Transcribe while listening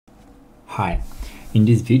Hi, in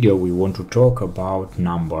this video we want to talk about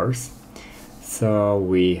numbers. So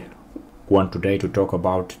we want today to talk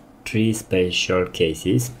about three special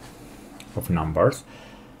cases of numbers.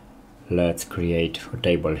 Let's create a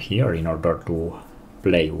table here in order to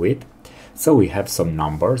play with. So we have some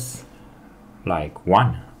numbers like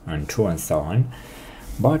 1 and 2 and so on,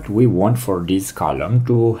 but we want for this column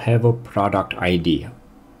to have a product ID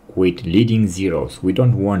with leading zeros. We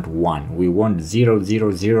don't want 1, we want 0,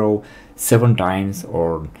 0, 0 7 times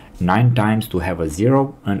or 9 times to have a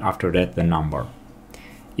 0, and after that the number.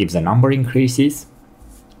 If the number increases,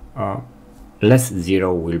 less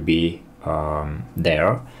 0 will be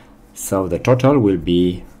there, so the total will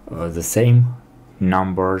be the same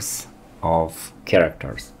numbers of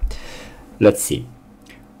characters. Let's see.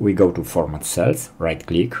 We go to format cells, right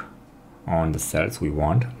click on the cells we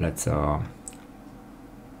want.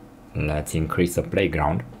 Let's increase the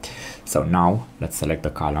playground. So now let's select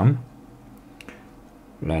the column.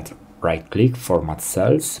 Let's right click, format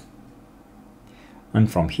cells, and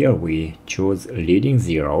from here we choose leading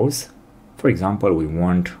zeros. For example, we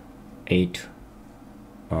want 8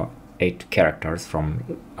 characters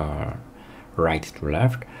from right to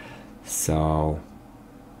left, so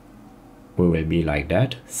we will be like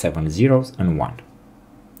that, 7 zeros and 1.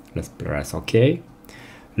 Let's press OK.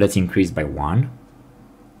 Let's increase by 1.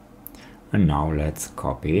 And now let's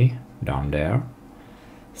copy down there.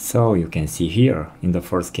 So you can see here in the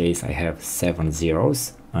first case I have 7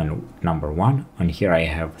 zeros and number 1, and here I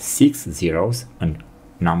have 6 zeros and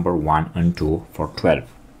number 1 and 2 for 12.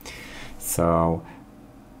 So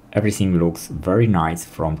everything looks very nice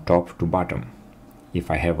from top to bottom. If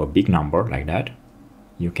I have a big number like that,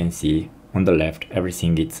 you can see on the left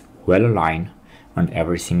everything is well aligned and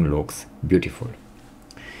everything looks beautiful.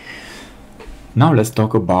 Now let's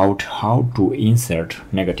talk about how to insert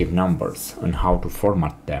negative numbers and how to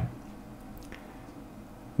format them.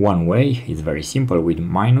 One way is very simple with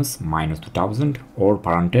minus 2000 or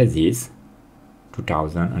parentheses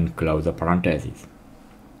 2000 and close the parentheses.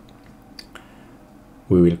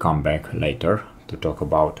 We will come back later to talk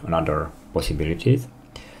about another possibilities.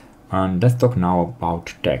 And let's talk now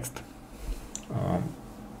about text.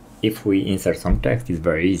 If we insert some text, it's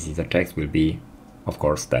very easy. The text will be, of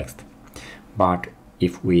course, text. But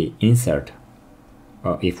if we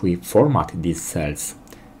if we format these cells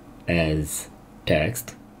as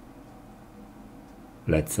text,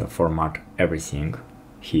 let's format everything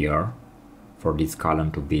here for this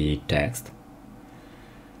column to be text.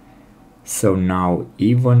 So now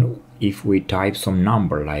even if we type some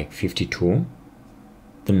number like 52,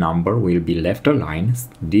 the number will be left aligned.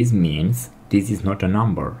 This means this is not a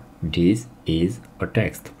number, this is a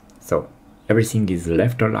text. So everything is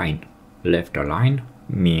left aligned. Left aligned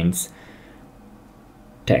means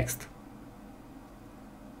text.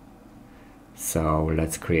 So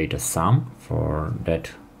let's create a sum for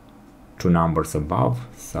that two numbers above.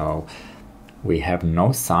 So we have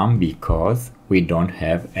no sum because we don't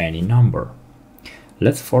have any number.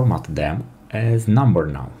 Let's format them as number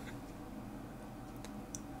now,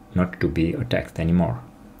 not to be a text anymore.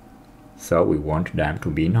 So we want them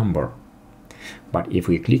to be number. But if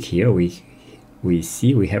we click here, we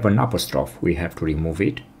see we have an apostrophe. We have to remove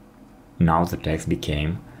it. Now the text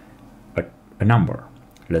became a number.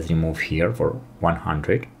 Let's remove here for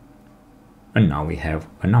 100, and now we have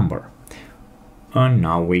a number. And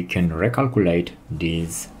now we can recalculate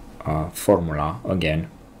this formula again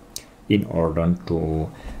in order to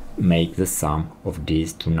make the sum of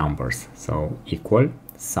these two numbers. So equal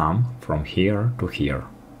sum from here to here.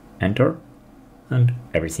 Enter, and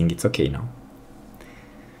everything is okay now.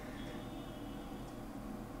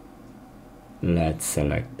 Let's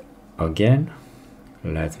select again.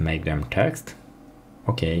 Let's make them text.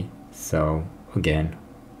 Okay, so again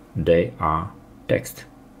they are text.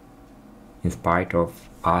 In spite of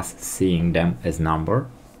us seeing them as number,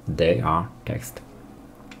 they are text.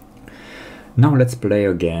 Now let's play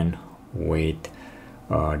again with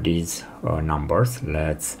these numbers.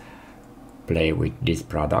 Let's play with these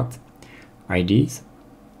product IDs.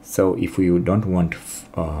 So if we don't want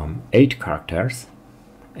 8 characters,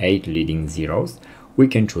 8 leading zeros, we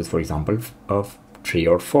can choose, for example, of 3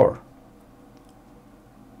 or 4.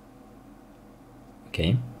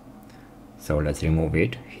 Okay, so let's remove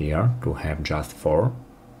it here to have just 4.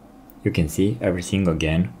 You can see everything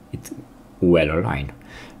again, it's well aligned.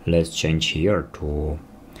 Let's change here to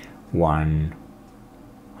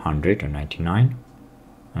 199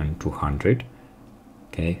 and 200.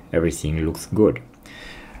 Okay, everything looks good.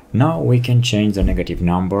 Now we can change the negative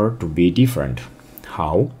number to be different.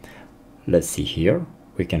 How? Let's see here.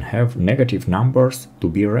 We can have negative numbers to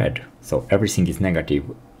be red. So everything is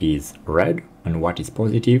negative is red and what is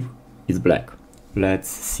positive is black. Let's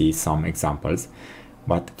see some examples,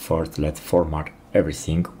 but first let's format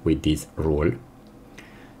everything with this rule.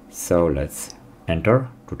 So let's enter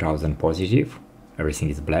 2000 positive, everything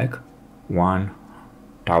is black,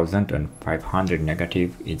 1500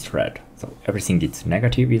 negative is red. So everything is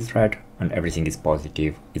negative is red and everything is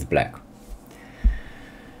positive is black.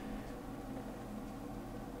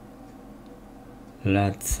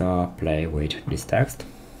 Let's play with this text.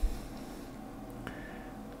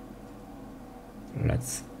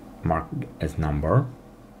 Let's mark as number.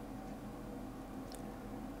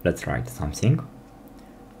 Let's write something.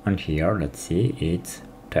 And here, let's see, it's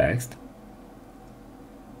text.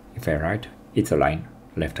 If I write, it's a line,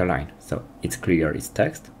 left a line. So it's clear, it's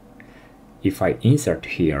text. If I insert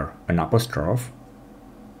here an apostrophe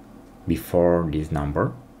before this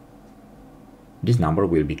number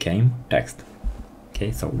will become text.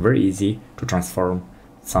 Okay, so very easy to transform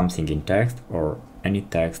something in text or any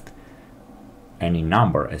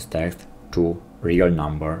number as text to real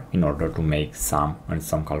number in order to make sum and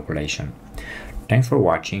some calculation. Thanks for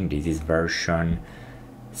watching. This is version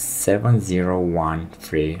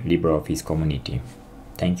 7013 LibreOffice community.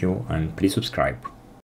 Thank you and please subscribe.